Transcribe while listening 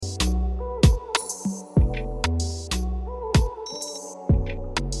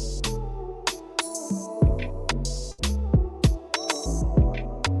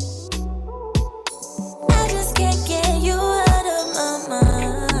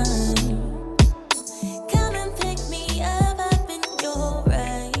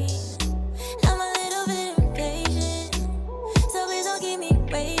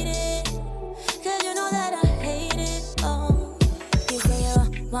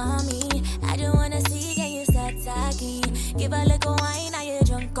want me. I just wanna see, can you start talking? Give a little wine, now you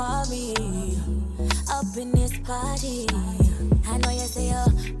drunk on me. Up in this party, I know you say you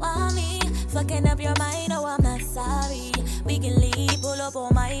want me. Fucking up your mind, oh I'm not sorry. We can leave, pull up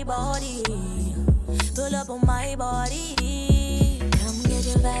on my body. Pull up on my body. Come get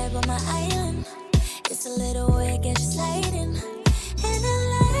your vibe on my island. It's a little way, get you sliding. And I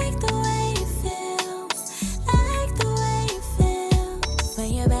like the way it feels. Like the way it feels. When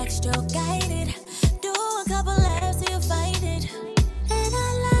your backstroke guided. Do a couple laps till you find it. And I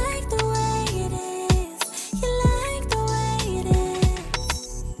like the way it is. You like the way it is.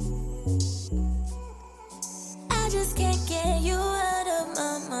 I just can't get you out of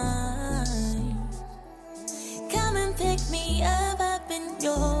my mind. Come and pick me up in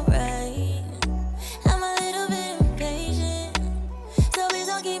your right. I'm a little bit impatient, so please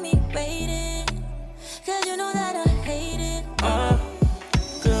don't keep me waiting. Cause you know that I hate it.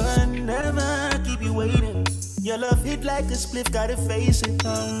 Could never keep you waiting. Your love hit like a spliff, gotta face it.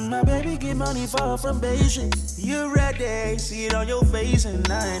 My baby get money far from Beijing. You ready, see it on your face, and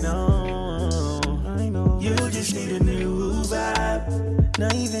I know. You just need a new vibe.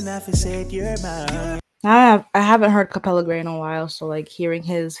 Not even if I said you're mine. I haven't heard Capella Gray in a while, so like hearing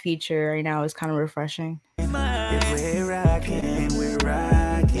his feature right now is kind of refreshing. If we're rocking, we're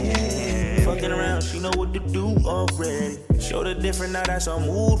rocking. Fucking around, she know what to do already. Show the different, now that's our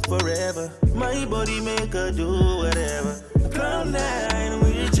mood forever. My body make her do whatever. Cloud nine,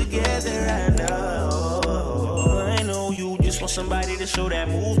 we're together, I know you just want somebody to show that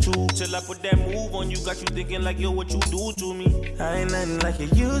move to. Till I put that move on you, got you thinking like, yo, what you do to me? I ain't nothing like you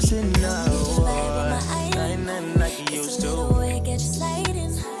used to know. I ain't nothing like you used to.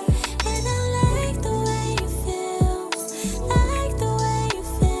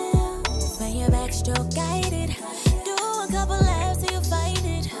 Backstroke guided. Do a couple laps till you find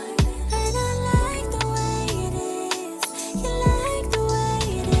it. And I like the way it is. You like the way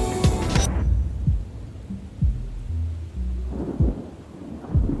it is.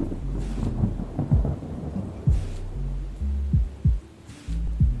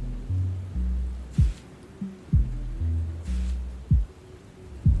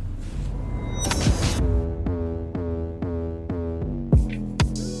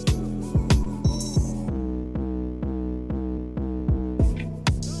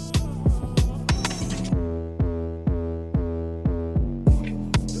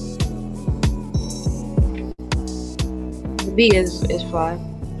 The beat is fly.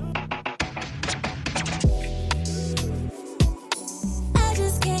 I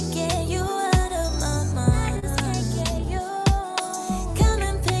just can't get you out of my mind. Come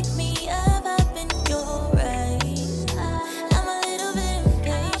and pick me up in your right. I'm a little bit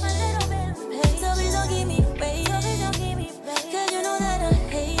impatient, so please don't keep me waiting. Cause you know that I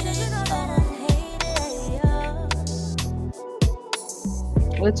hate it.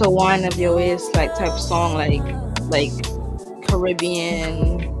 It's a wine of your waist like type song, like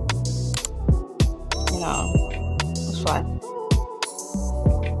Caribbean, you know, it's fly.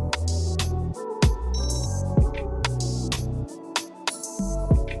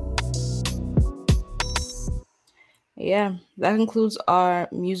 Yeah, that concludes our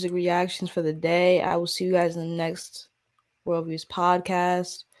music reactions for the day. I will see you guys in the next Worldviews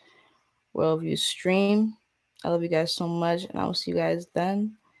podcast, Worldviews stream. I love you guys so much, and I will see you guys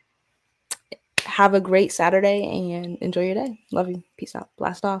then. Have a great Saturday and enjoy your day. Love you. Peace out.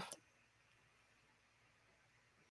 Blast off.